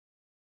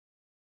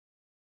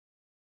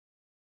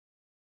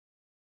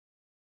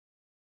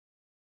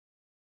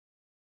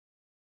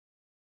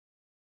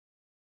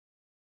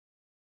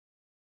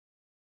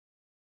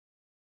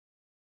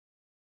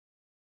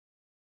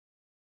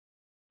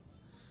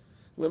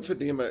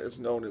Lymphedema is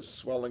known as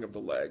swelling of the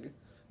leg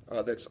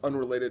that's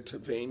unrelated to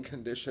vein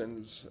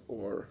conditions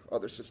or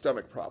other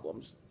systemic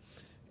problems.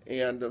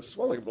 And the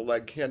swelling of the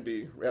leg can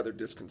be rather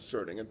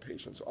disconcerting, and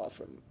patients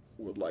often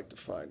would like to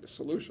find a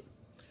solution.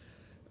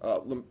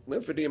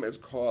 Lymphedema is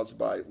caused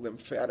by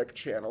lymphatic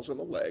channels in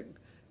the leg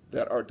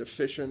that are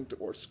deficient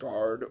or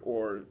scarred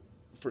or,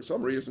 for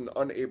some reason,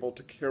 unable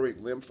to carry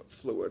lymph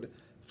fluid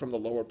from the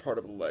lower part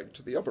of the leg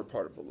to the upper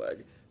part of the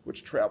leg,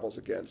 which travels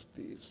against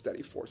the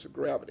steady force of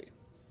gravity.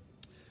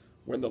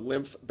 When the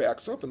lymph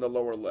backs up in the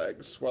lower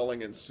leg,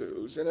 swelling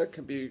ensues, and it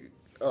can be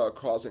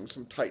causing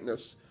some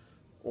tightness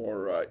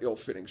or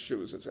ill-fitting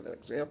shoes, as an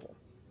example.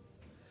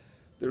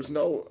 There's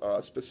no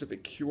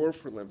specific cure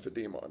for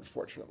lymphedema,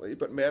 unfortunately,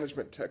 but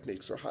management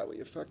techniques are highly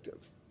effective.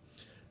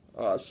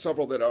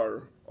 Several that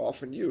are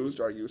often used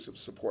are use of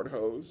support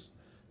hose,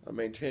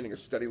 maintaining a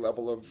steady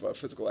level of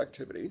physical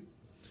activity,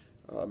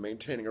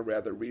 maintaining a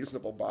rather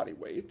reasonable body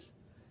weight,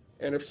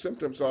 and if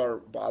symptoms are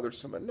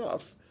bothersome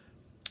enough,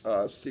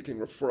 seeking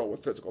referral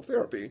with physical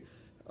therapy,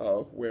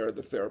 where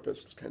the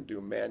therapists can do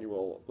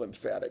manual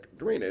lymphatic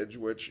drainage,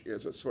 which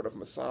is a sort of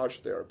massage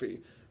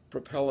therapy,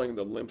 propelling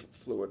the lymph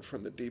fluid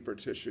from the deeper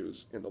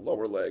tissues in the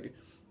lower leg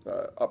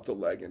up the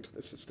leg into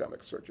the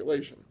systemic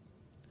circulation.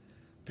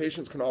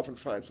 Patients can often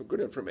find some good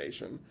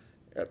information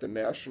at the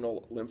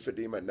National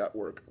Lymphedema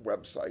Network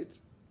website,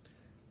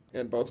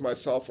 and both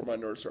myself or my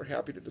nurse are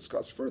happy to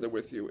discuss further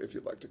with you if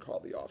you'd like to call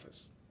the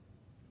office.